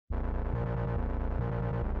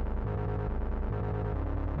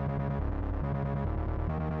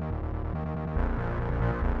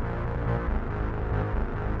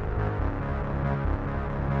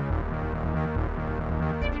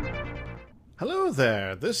Hello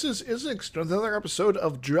there, this is Isix, another episode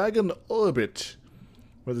of Dragon Orbit,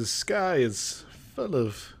 where the sky is full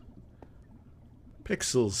of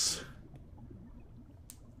pixels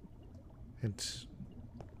and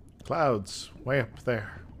clouds way up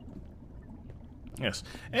there. Yes,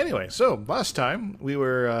 anyway, so last time we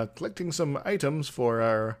were collecting some items for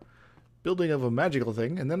our building of a magical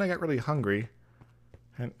thing, and then I got really hungry.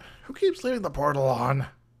 And who keeps leaving the portal on?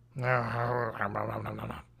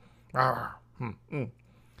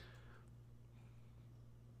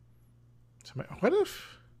 So what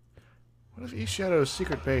if East Shadow's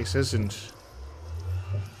secret base isn't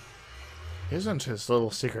his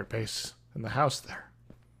little secret base in the house there?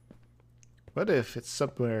 What if it's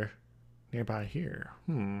somewhere nearby here?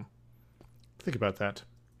 Think about that.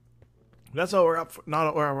 That's all we're up for.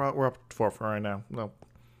 Not what we're up for right now. No,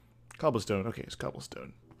 cobblestone. Okay, it's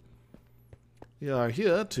cobblestone. We are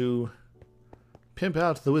here to pimp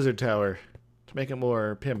out the wizard tower to make it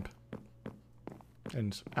more pimp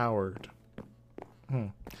and oured.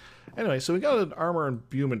 Anyway, so we got an armor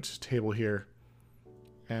imbuement table here,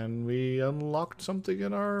 and we unlocked something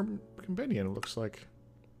in our companion, it looks like.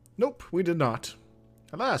 Nope, we did not.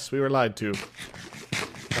 Alas, we were lied to.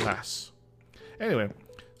 Alas. Anyway,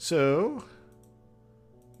 so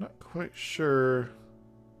not quite sure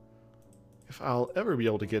if I'll ever be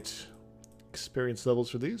able to get experience levels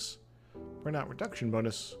for these. Burnout reduction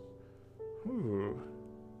bonus. Ooh,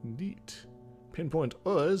 neat. Pinpoint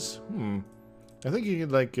Uz. I think you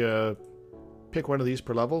could like pick one of these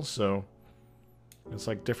per level, so it's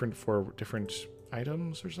like different for different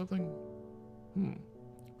items or something.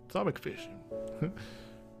 Atomic vision.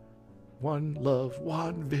 One love,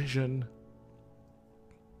 one vision.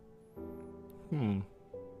 You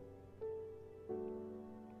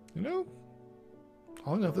know, I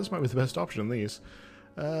don't know if this might be the best option in these.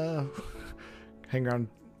 Hang around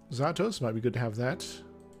Zatos, might be good to have that.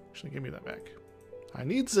 Actually, give me that back. I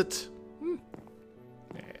needs it.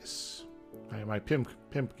 Yes. I have my pimp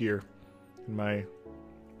gear in my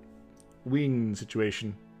wing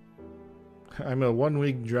situation. I'm a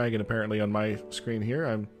one-winged dragon apparently on my screen here.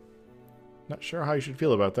 I'm not sure how you should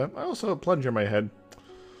feel about that. I also have a plunger in my head.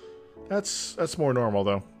 That's more normal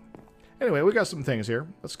though. Anyway, we got some things here.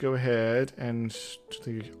 Let's go ahead and to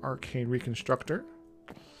the arcane reconstructor.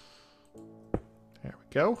 There we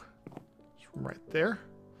go. It's right there.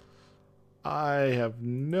 I have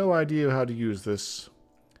no idea how to use this.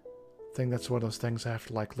 I think that's one of those things I have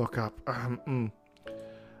to like look up.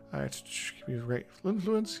 Alright, great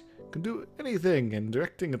influence. Can do anything, and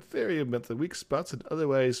directing Ethereum at the weak spots and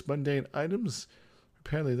otherwise mundane items.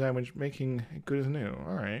 Repair the damage, making it good as new.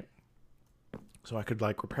 Alright. So I could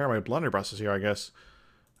like repair my blunderbusses here, I guess.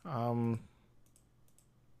 Like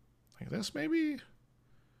this maybe?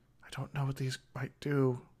 I don't know what these might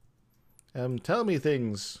do. Tell me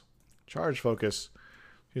things. Charge focus.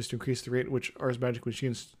 Used to increase the rate at which Ars magic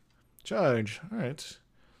machines charge. Alright.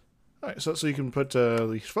 Alright, so you can put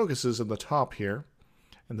these focuses in the top here,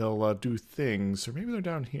 and they'll do things. Or maybe they're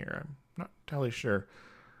down here. I'm not entirely sure.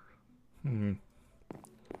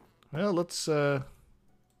 Well, let's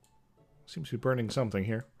seems to be burning something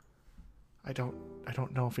here. I don't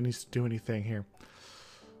know if it needs to do anything here.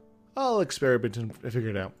 I'll experiment and figure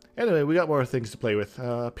it out. Anyway, we got more things to play with.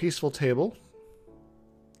 Peaceful table.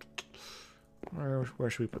 Where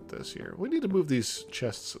should we put this here? We need to move these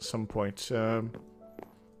chests at some point. Yeah,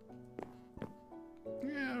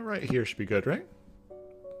 right here should be good, right?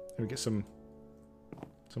 Maybe get some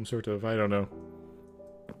sort of, I don't know,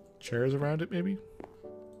 chairs around it, maybe?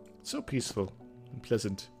 It's so peaceful and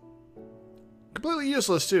pleasant. Completely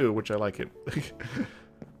useless, too, which I like it.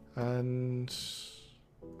 And...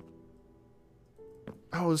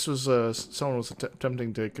 oh, this was, someone was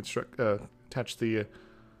attempting to attach the...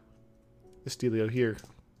 this dealio here.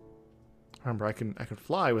 Remember, I can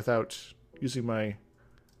fly without using my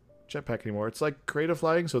jetpack anymore. It's like creative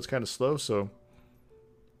flying, so it's kind of slow, so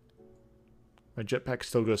my jetpack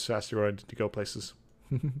still goes faster when I need to go places.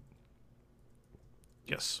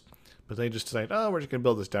 Yes. But they just decided, oh, we're just going to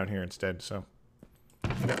build this down here instead, so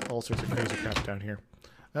we got all sorts of crazy crap down here.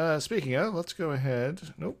 Speaking of, let's go ahead.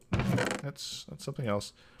 Nope. That's something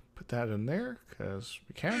else. Put that in there, because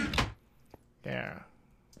we can. Yeah.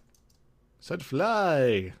 Said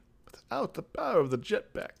fly without the power of the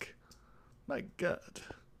jetpack. My god.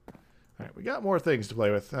 Alright, we got more things to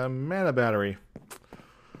play with. Mana battery.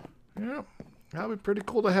 Yeah, that'll be pretty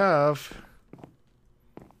cool to have.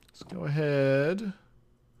 Let's go ahead.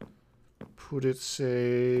 Put it,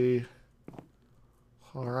 say...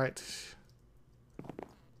 alright.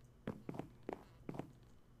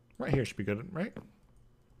 Right here should be good, right?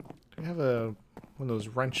 Do we have a one of those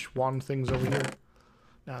wrench wand things over here.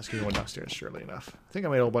 Nah, let's get one downstairs, surely enough. I think I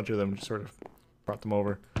made a whole bunch of them, just sort of brought them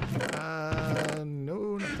over.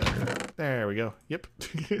 No, not there. There we go. Yep.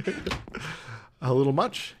 A little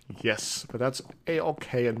much? Yes, but that's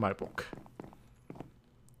A-okay in my book.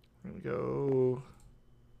 There we go.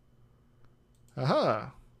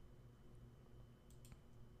 Aha!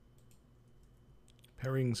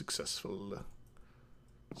 Pairing successful.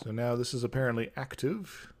 So now this is apparently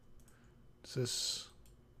active. Does this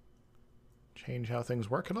change how things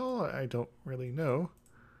work at all? I don't really know.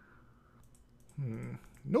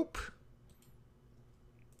 Nope.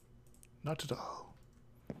 Not at all.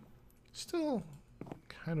 Still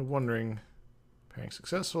kind of wondering. Pairing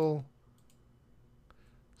successful.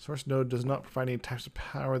 Source node does not provide any types of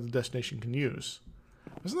power the destination can use.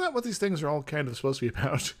 Isn't that what these things are all kind of supposed to be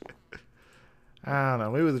about? I don't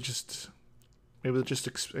know. Maybe it just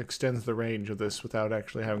extends the range of this without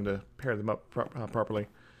actually having to pair them up properly.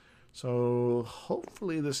 So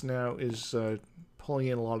hopefully this now is pulling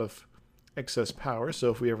in a lot of excess power. So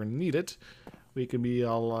if we ever need it, we can be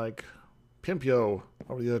all like Pimpio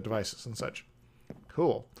over the other devices and such.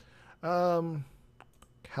 Cool. Cal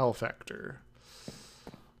factor.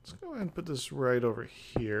 Let's go ahead and put this right over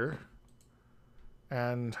here.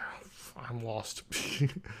 And I'm lost.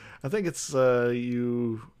 I think it's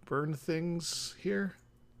you burn things here.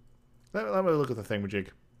 Let me look at the thingamajig.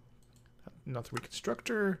 Not the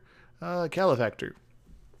reconstructor. Calefactor.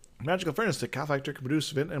 Magical furnace. The calefactor can produce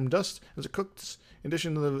vent and dust as it cooks. In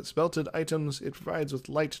addition to the smelted items, it provides with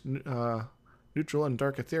light, neutral, and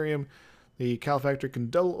dark ethereum. The calefactor can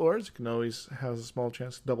double ores. It can always has a small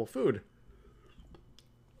chance to double food.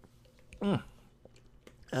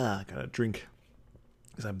 Gotta drink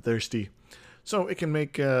because I'm thirsty. So it can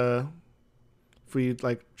make, if we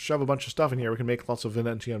like shove a bunch of stuff in here, we can make lots of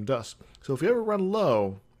Venetian dust. So if you ever run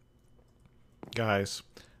low, guys,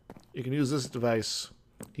 you can use this device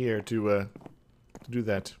here to do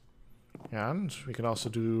that. And we can also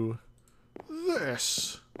do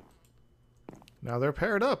this. Now they're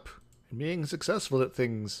paired up and being successful at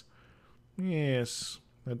things. Yes.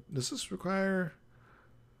 Does this require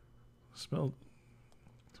smell?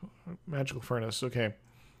 Magical furnace. Okay.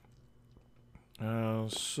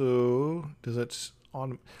 So does it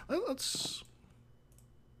on? Let's.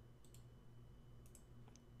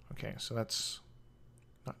 Okay, so that's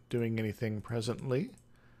not doing anything presently.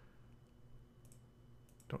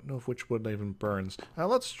 Don't know if which wood even burns.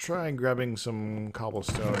 Let's try grabbing some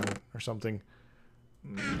cobblestone or something.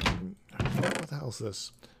 What the hell is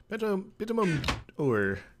this? Bitumen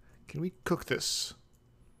ore. Can we cook this?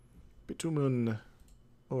 Bitumen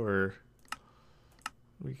ore.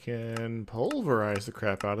 We can pulverize the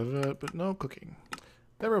crap out of it, but no cooking.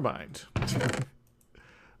 Never mind.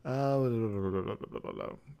 I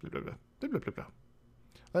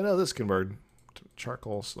know this can burn to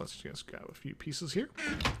charcoal, so let's just grab a few pieces here.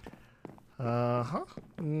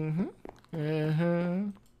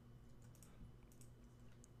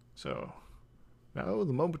 So, now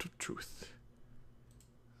the moment of truth.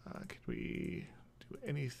 Can we do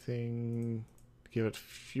anything to give it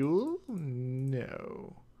fuel?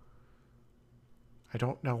 No. I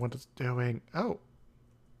don't know what it's doing. Oh.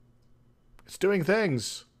 It's doing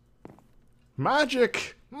things.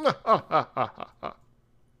 Magic!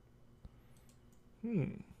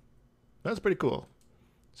 That's pretty cool.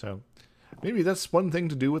 So, maybe that's one thing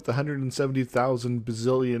to do with the 170,000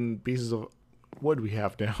 bazillion pieces of wood we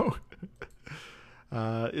have now.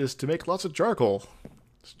 Is to make lots of charcoal.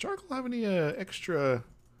 Does charcoal have any extra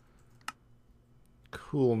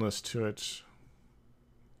coolness to it?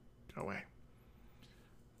 Go away.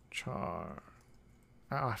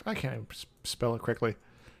 I can't even spell it correctly.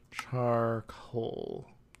 Charcoal.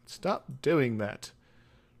 Stop doing that.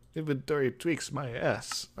 Inventory tweaks my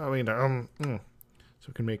S. I mean, So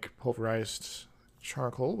we can make pulverized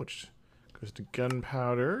charcoal, which goes to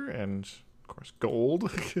gunpowder and, of course,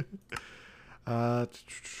 gold.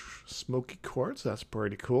 Smoky quartz. That's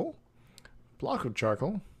pretty cool. Block of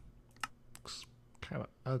charcoal. Looks kind of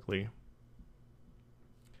ugly.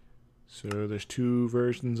 So there's two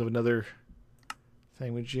versions of another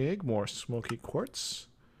thingamajig. More smoky quartz.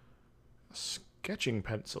 A sketching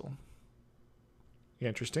pencil.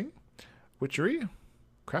 Interesting. Witchery.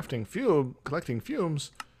 Crafting fume. Collecting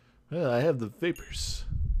fumes. Well, I have the vapors.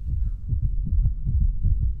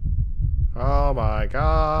 Oh my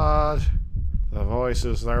god. The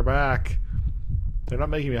voices are back. They're not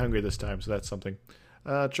making me hungry this time, so that's something.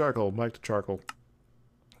 Charcoal. Back to charcoal.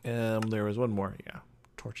 There was one more. Yeah.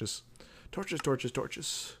 Torches. Torches, torches,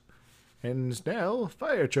 torches. And now,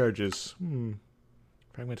 fire charges.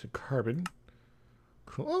 Fragmented carbon.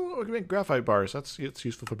 Cool. Oh, we can make graphite bars. It's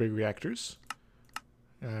useful for big reactors.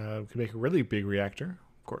 We can make a really big reactor.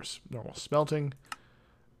 Of course, normal smelting.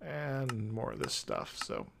 And more of this stuff.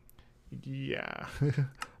 So, yeah.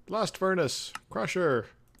 Blast furnace. Crusher.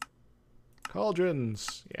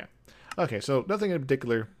 Cauldrons. Yeah. Okay, so nothing in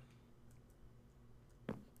particular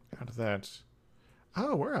out of that.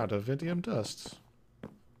 Oh, we're out of indium dust.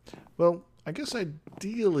 Well, I guess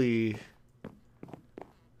ideally,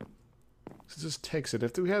 since this takes it,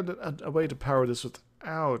 if we had a way to power this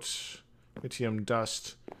without indium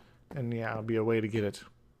dust, then yeah, it'll be a way to get it.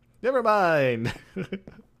 Never mind!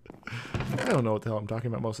 I don't know what the hell I'm talking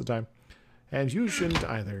about most of the time. And you shouldn't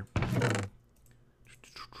either.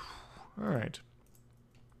 Alright.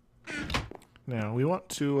 Now, we want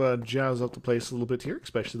to jazz up the place a little bit here,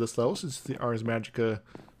 especially this level, since it's the Ars Magica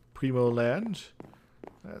Primo land.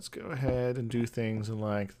 Let's go ahead and do things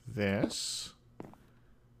like this.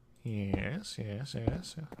 Yes.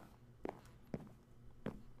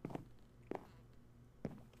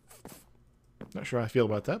 Not sure how I feel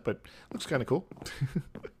about that, but looks kind of cool.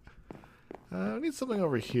 I need something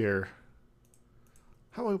over here.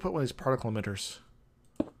 How about we put one of these particle emitters?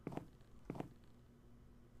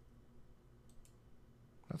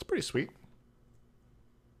 That's pretty sweet.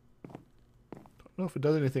 Don't know if it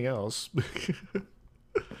does anything else.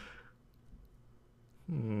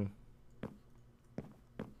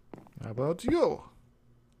 How about you?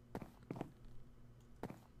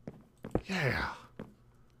 Yeah.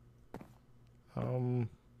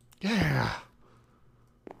 Yeah.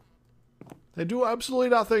 They do absolutely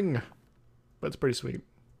nothing. But it's pretty sweet.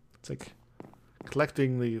 It's like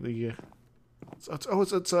collecting it's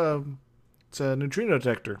a neutrino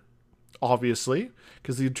detector. Obviously,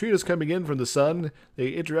 because the neutrinos coming in from the sun, they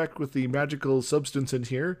interact with the magical substance in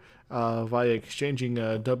here via exchanging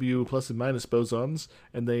W plus and minus bosons,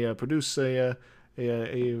 and they produce a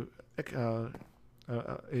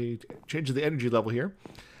change of the energy level here,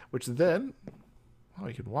 which then, oh,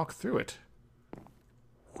 you can walk through it.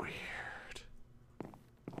 Weird.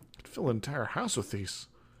 Could fill an entire house with these.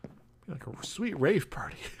 Be like a sweet rave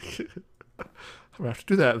party. I'm gonna have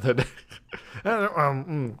to do that then.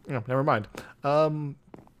 Never mind.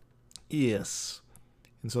 Yes.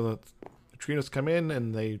 And so the neutrinos come in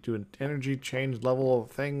and they do an energy change level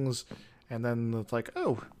of things, and then it's like,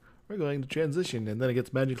 oh, we're going to transition, and then it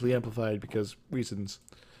gets magically amplified because reasons.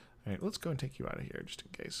 Alright, let's go and take you out of here just in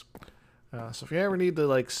case. So if you ever need to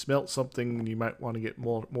like smelt something, you might want to get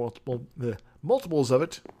multiples of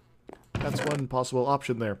it. That's one possible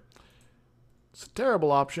option there. It's a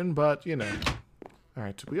terrible option, but you know.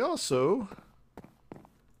 Alright, we also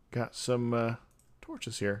got some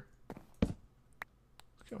torches here.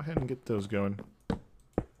 Let's go ahead and get those going.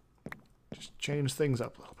 Just change things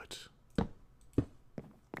up a little bit.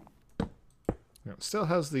 It still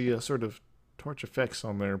has the sort of torch effects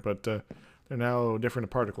on there, but they're now different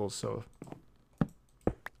particles, so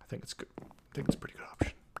I think it's good. I think it's a pretty good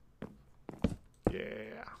option.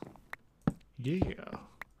 Yeah.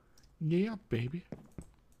 Yeah, baby.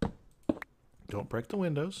 Don't break the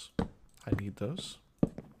windows. I need those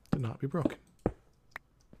to not be broken.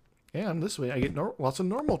 And this way I get lots of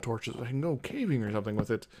normal torches. I can go caving or something with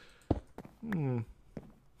it.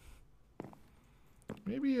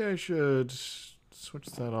 Maybe I should switch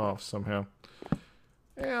that off somehow.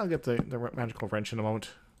 Yeah, I'll get the magical wrench in a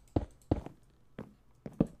moment.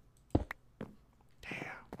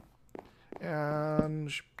 Yeah. And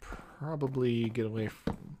should probably get away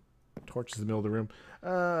from torches in the middle of the room.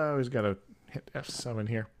 I always gotta hit F7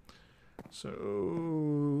 here. So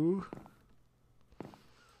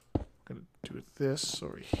I'm gonna do this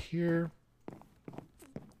over here.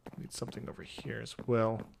 Need something over here as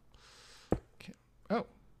well.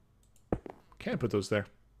 Can't put those there.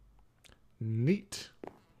 Neat.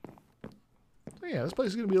 So yeah, this place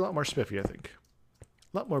is gonna be a lot more spiffy, I think.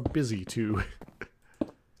 A lot more busy too.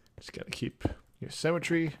 Just gotta keep your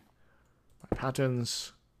symmetry, my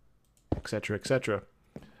patterns, etc., etc.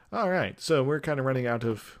 Alright, so we're kind of running out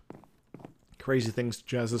of crazy things to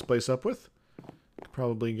jazz this place up with. Could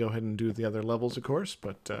probably go ahead and do the other levels, of course,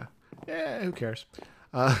 but yeah, who cares?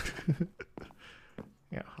 Yeah,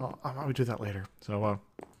 I'll probably do that later. So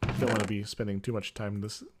don't want to be spending too much time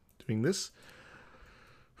doing this.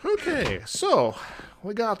 Okay, so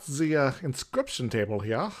we got the inscription table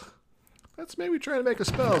here. Let's maybe try to make a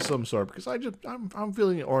spell of some sort, because I'm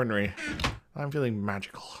feeling ornery. I'm feeling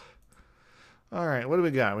magical. Alright, what do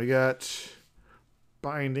we got? We got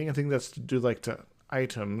binding. I think that's to do like to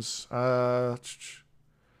items.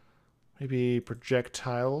 Maybe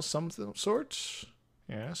projectile some sort.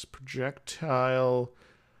 Yes, projectile.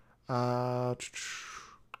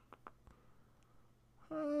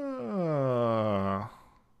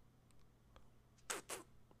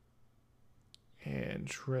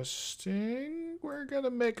 Interesting. We're gonna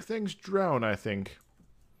make things drown, I think.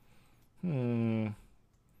 What do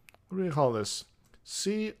we call this?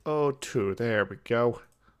 CO2. There we go.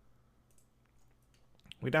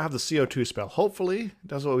 We now have the CO2 spell. Hopefully, it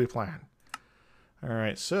does what we plan.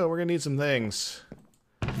 Alright, so we're gonna need some things.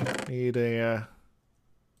 Need a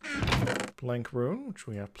blank rune, which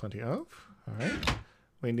we have plenty of. Alright.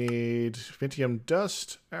 We need Vintium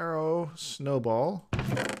dust, arrow, snowball.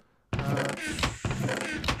 There's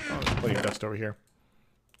plenty of dust over here.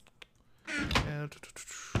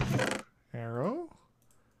 Arrow.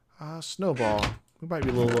 Snowball. We might be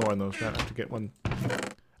a little low on those. Might have to get one.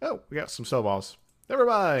 Oh, we got some snowballs. Never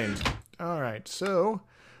mind. Alright, so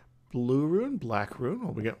blue rune, black rune.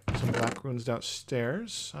 Well, we got some black runes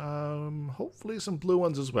downstairs. Hopefully some blue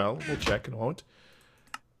ones as well. We'll check in a moment.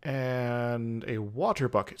 And a water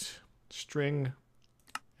bucket. String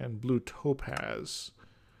and blue topaz.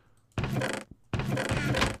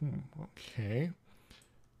 Okay.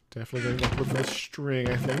 Definitely going to look for the string,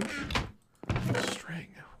 I think. String.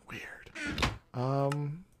 Weird.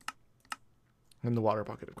 And the water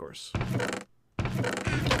bucket, of course.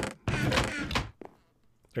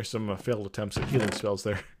 There's some failed attempts at healing spells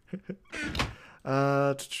there.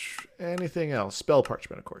 Anything else? Spell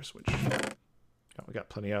parchment, of course, which we got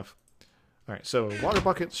plenty of. Alright, so water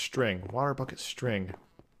bucket, string. Water bucket, string.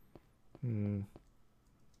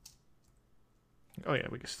 Oh yeah,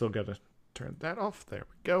 we still gotta turn that off. There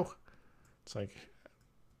we go. It's like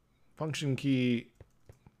function key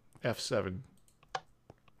F7.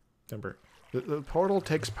 Remember, the portal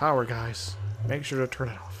takes power, guys. Make sure to turn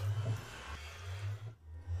it off.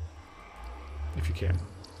 If you can.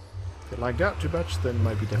 If it lagged out too much, then it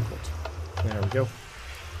might be difficult. There we go.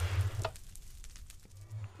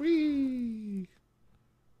 Whee!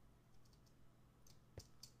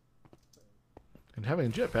 And having a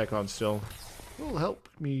jetpack on still will help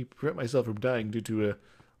me prevent myself from dying due to a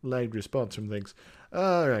lagged response from things.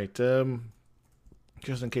 Alright,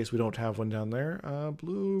 just in case we don't have one down there,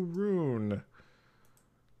 blue rune.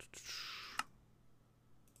 Let's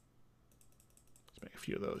make a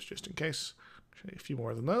few of those just in case. Actually, a few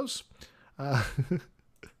more than those. Made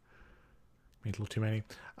a little too many.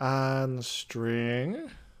 And the string.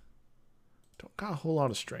 Don't got a whole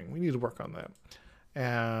lot of string. We need to work on that.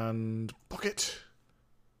 And bucket.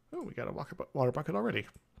 Oh, we got a water bucket already.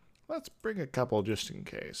 Let's bring a couple just in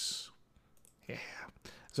case. Yeah.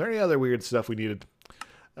 Is there any other weird stuff we needed?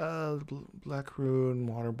 Black rune,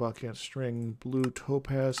 water bucket, string, blue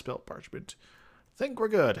topaz, spell parchment. Think we're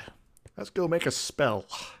good. Let's go make a spell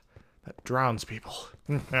that drowns people.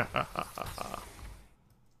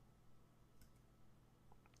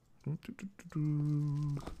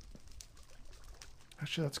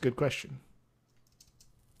 Actually, that's a good question.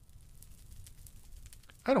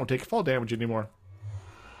 I don't take fall damage anymore.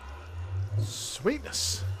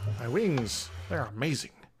 Sweetness. My wings, they're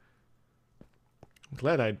amazing. I'm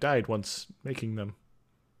glad I died once making them.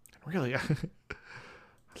 Really, I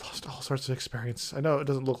lost all sorts of experience. I know it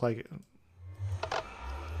doesn't look like it.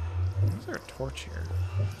 Is there a torch here?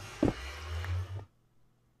 I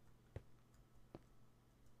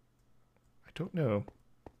don't know.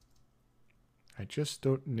 I just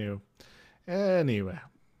don't know. Anyway.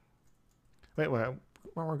 Wait, where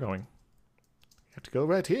we're going? We have to go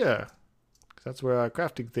right here. Because that's where our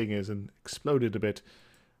crafting thing is and exploded a bit.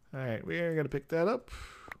 Alright, we're going to pick that up.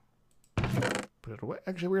 Put it away.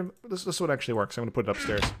 Actually, this one actually works. I'm going to put it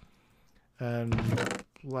upstairs. And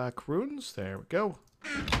black runes. There we go.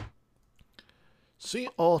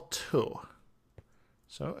 CO2.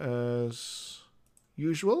 So, as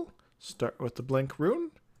usual, start with the blank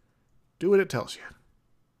rune. Do what it tells you.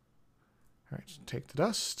 Alright, take the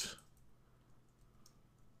dust.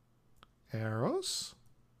 Arrows.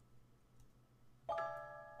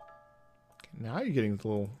 Okay, now you're getting the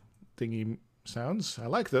little thingy sounds. I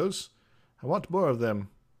like those. I want more of them.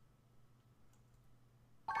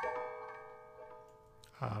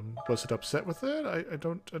 Was it upset with that? I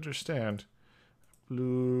don't understand.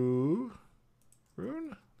 Blue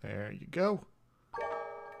rune. There you go.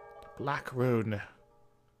 Black rune.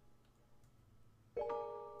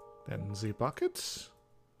 Then the bucket.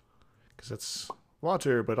 Because it's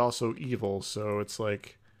water, but also evil, so it's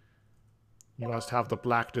like you must have the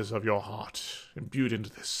blackness of your heart imbued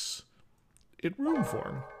into this in rune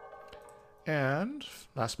form. And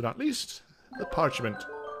last but not least, the parchment.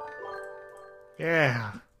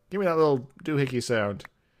 Yeah, give me that little doohickey sound.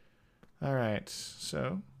 Alright,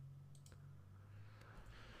 so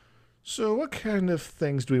what kind of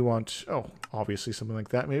things do we want? Oh, obviously something like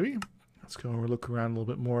that, maybe. Let's go look around a little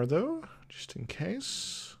bit more, though, just in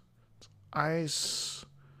case. Ice.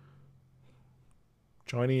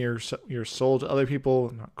 Joining your soul to other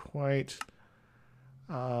people. Not quite.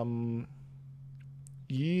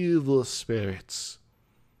 Evil spirits.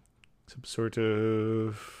 Some sort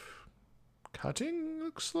of cutting,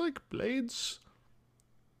 looks like. Blades.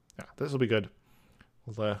 Yeah, this will be good.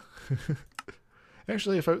 Well,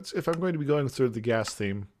 actually, if I'm going to be going through the gas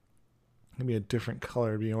theme, maybe a different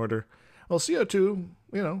color would be in order. Well, CO2,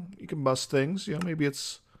 you know, you can bust things. You know, maybe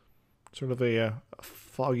it's sort of a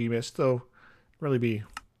foggy mist, though. Really be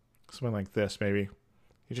something like this, maybe.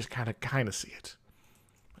 You just kind of see it.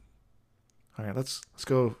 All right, let's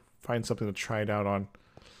go find something to try it out on.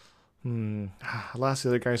 Alas, the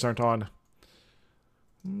other guys aren't on.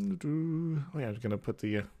 Oh yeah, I'm gonna put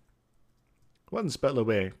the one spell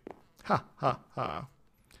away. Ha ha ha.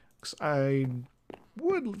 'Cause I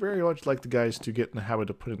would very much like the guys to get in the habit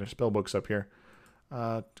of putting their spell books up here,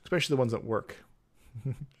 especially the ones that work.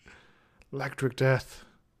 Electric death.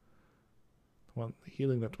 One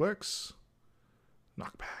healing that works.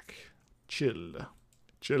 Knockback. Chill.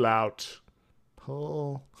 Chill out.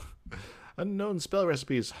 Pull. Unknown spell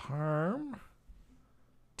recipes. Harm.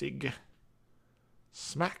 Dig.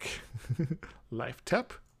 Smack. Life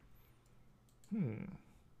tap.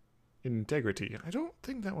 Integrity. I don't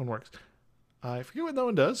think that one works. I forget what that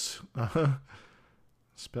one does.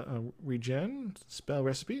 Regen. Spell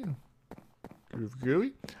recipe.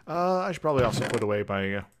 Gooey. I should probably also put away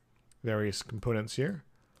my various components here.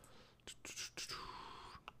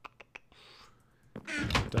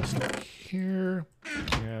 Dust here.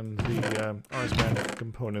 And the Arsman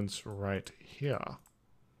components right here.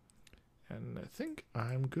 And I think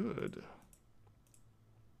I'm good.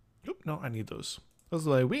 Oop, no, I need those. Those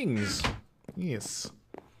are my wings. Yes.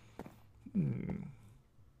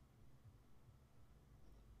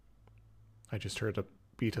 I just heard a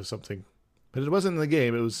beat of something. But it wasn't in the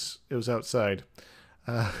game, it was outside.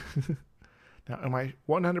 Now, am I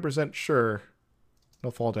 100% sure no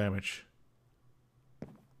fall damage?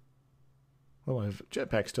 Well, my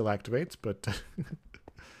jetpack still activates, but...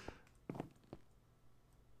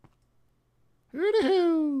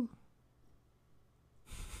 Hoo-dee-hoo!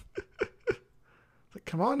 Like,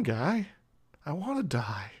 come on, guy. I want to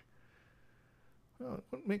die. Well, it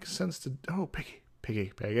wouldn't make sense to... Oh, Piggy.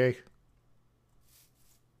 Piggy. Piggy.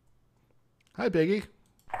 Hi, Piggy.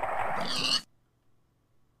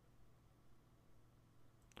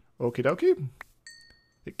 Okie dokie.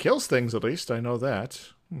 It kills things, at least. I know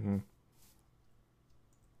that.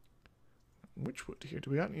 Which wood here?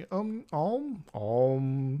 Do we got any?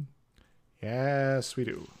 Yes, we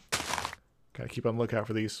do. Gotta keep on the lookout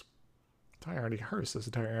for these. I already harvested this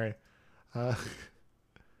entire area. Not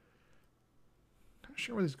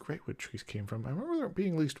sure where these greatwood trees came from. I remember there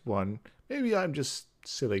being at least one. Maybe I'm just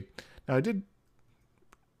silly. Now, I did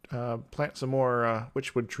plant some more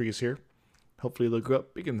witchwood trees here. Hopefully they'll grow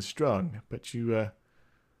up big and strong. But they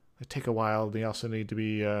take a while. They also need to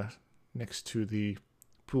be next to the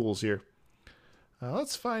pools here.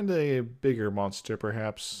 Let's find a bigger monster,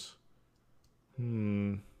 perhaps.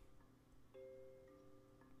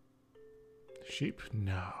 Sheep?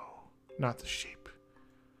 No. Not the sheep.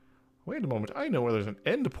 Wait a moment. I know where there's an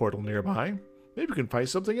end portal nearby. Maybe we can find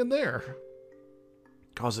something in there.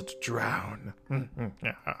 Cause it to drown.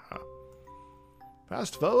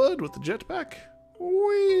 Fast forward with the jetpack.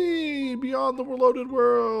 Whee! Beyond the loaded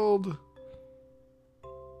world.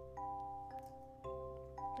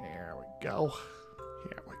 There we go.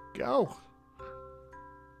 Here we go.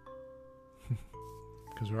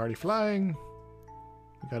 Because we're already flying.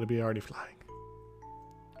 We gotta be already flying.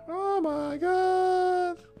 Oh my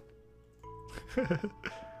god!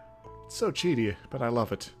 It's so cheaty, but I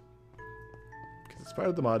love it. Because it's part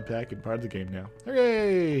of the mod pack and part of the game now.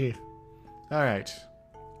 Hooray! Alright.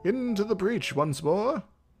 Into the breach once more.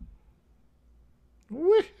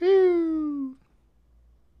 Woohoo!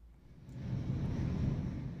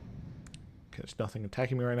 Okay, there's nothing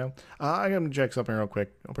attacking me right now. I'm gonna check something real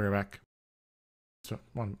quick. I'll be right back. So,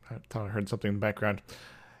 I thought I heard something in the background.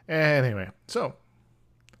 Anyway, so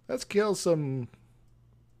let's kill some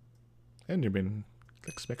Enderman.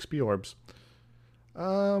 Like some XP orbs.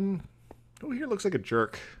 Who here looks like a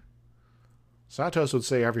jerk? Satos would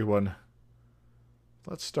say everyone.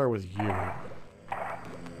 Let's start with you.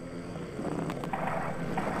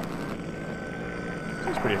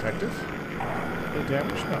 That's pretty effective. Good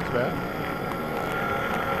damage, not too bad.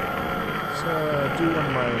 Let's do one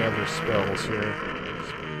of my other spells here.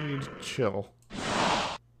 Speed, chill.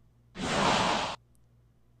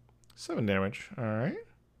 7 damage, alright.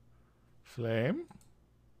 Flame.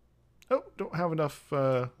 Oh, don't have enough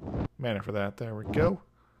mana for that. There we go.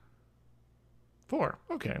 4.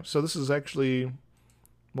 Okay, so this is actually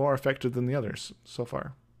more effective than the others so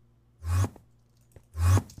far.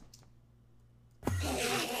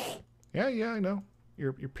 Yeah, I know.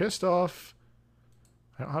 You're pissed off.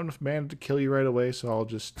 I don't have enough mana to kill you right away, so I'll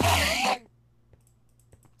just kill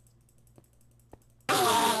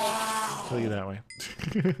you that way.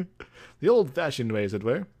 The old-fashioned way, as it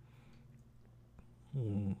were.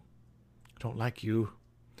 I don't like you.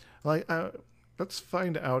 Like, let's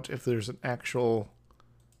find out if there's an actual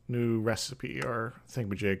new recipe or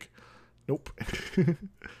thingamajig. Nope.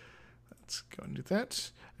 Let's go and do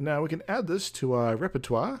that. Now we can add this to our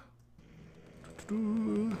repertoire. There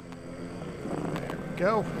we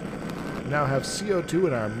go. We now have CO2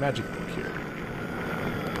 in our magic book here.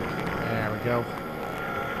 There we go.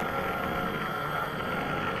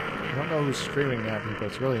 I don't know who's screaming at me, but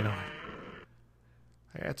it's really annoying.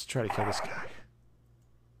 Let's try to kill this guy.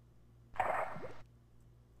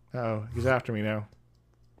 Oh, he's after me now.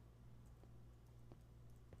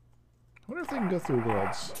 I wonder if they can go through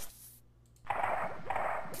worlds.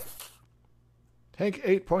 Take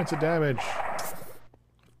 8 points of damage.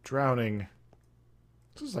 Drowning.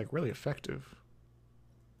 This is like really effective.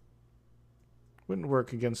 Wouldn't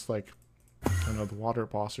work against like, I don't know, the water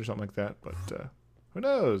boss or something like that, but who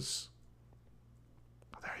knows?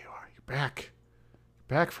 Oh, there you are. You're back.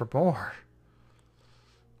 You're back for more.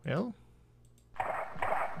 Well, I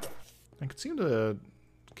can seem to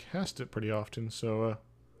cast it pretty often, so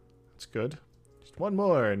that's good. Just one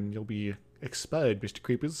more and you'll be expired, Mr.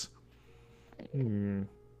 Creepers. Of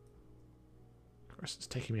course, it's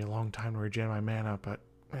taking me a long time to regen my mana, but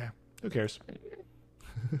who cares?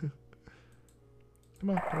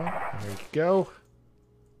 Come on, come on. There you go.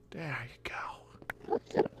 There you go.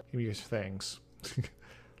 Give me your things.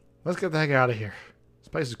 Let's get the heck out of here. This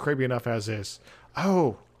place is creepy enough as is.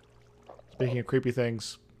 Oh! Speaking of creepy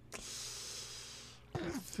things, I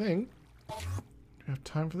think... Do we have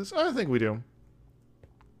time for this? I think we do.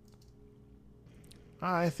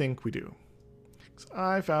 I think we do.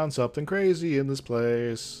 I found something crazy in this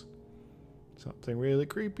place. Something really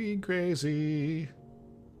creepy and crazy.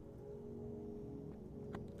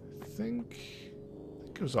 I think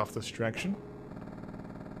it goes off this direction.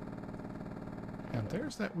 And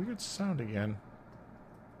there's that weird sound again.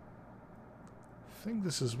 I think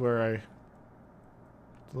this is where I...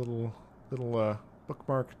 Little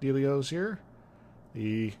bookmark dealios here.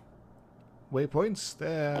 The waypoints.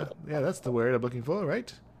 There. Yeah, that's the word I'm looking for,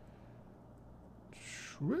 right?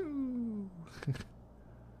 True.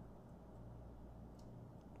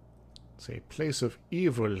 It's a place of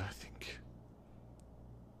evil, I think.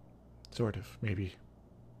 Sort of, maybe.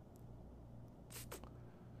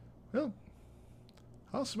 Well,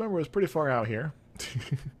 I also remember it was pretty far out here.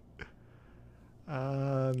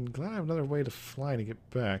 I'm glad I have another way to fly to get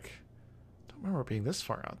back. Don't remember it being this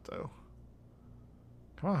far out, though.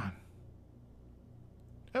 Come on.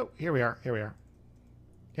 Oh, here we are. Here we are.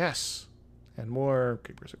 Yes. And more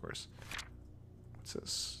creepers, of course. What's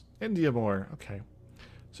this? India more. Okay.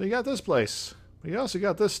 So you got this place. But you also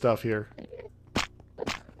got this stuff here.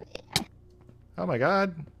 Oh my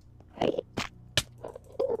god.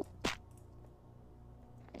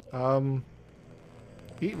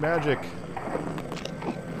 Eat magic.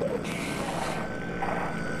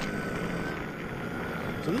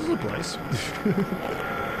 So this is a place.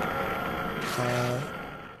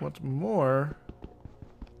 What's more...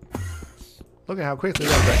 Look at how quickly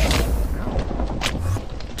that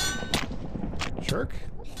breaks. Jerk.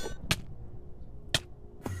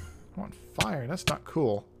 I'm on fire. That's not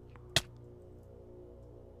cool.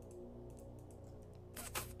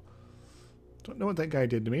 Don't know what that guy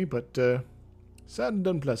did to me, but sad and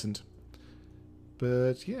unpleasant.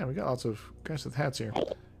 But yeah, we got lots of guys with hats here.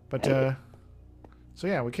 But so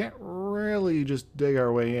yeah, we can't really just dig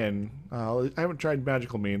our way in. I haven't tried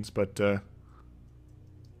magical means, but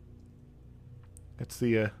it's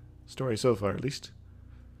the story so far, at least.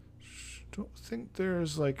 Don't think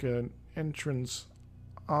there's like an entrance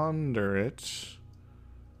under it.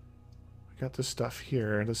 We got this stuff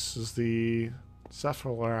here. This is the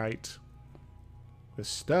Sapphirite with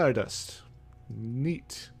Stardust.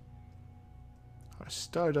 Neat. Our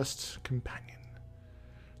Stardust companion.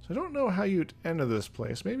 So I don't know how you'd enter this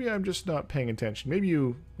place. Maybe I'm just not paying attention.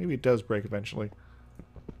 Maybe it does break eventually.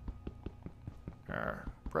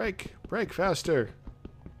 Break! Break faster!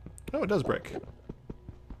 Oh, it does break.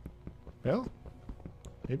 Well,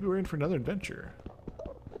 maybe we're in for another adventure.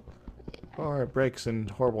 Or it breaks and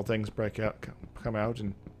horrible things come out,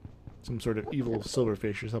 and some sort of evil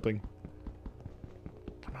silverfish or something.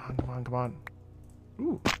 Come on, come on, come on.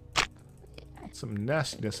 Ooh. Some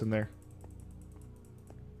nastiness in there.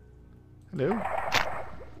 Hello?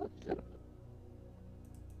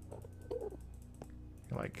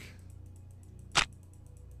 Like...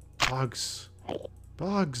 bugs.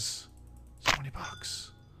 Bugs! So many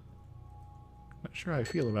bugs. Not sure how I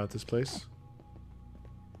feel about this place.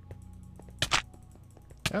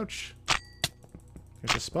 Ouch!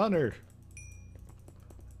 There's a spawner!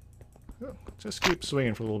 Oh, just keep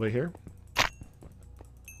swinging for a little bit here.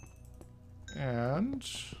 And...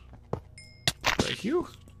 break you.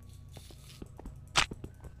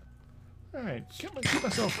 Alright, get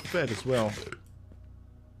myself fed as well.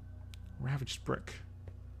 Ravaged brick.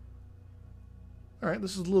 Alright,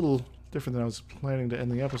 this is a little different than I was planning to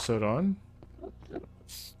end the episode on.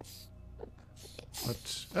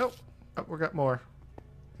 But, oh, we got more.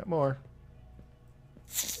 Got more.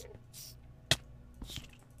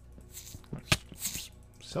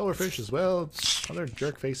 Silverfish as well. Other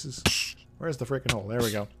jerk faces. Where's the freaking hole? There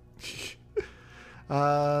we go.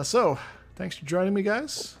 So, thanks for joining me,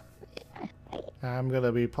 guys. I'm going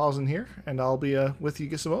to be pausing here, and I'll be with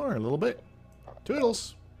you some more in a little bit.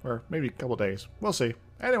 Toodles. Or maybe a couple days. We'll see.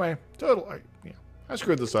 Anyway, I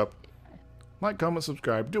screwed this up. Like, comment,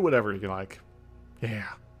 subscribe. Do whatever you like. Yeah.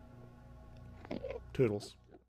 Toodles.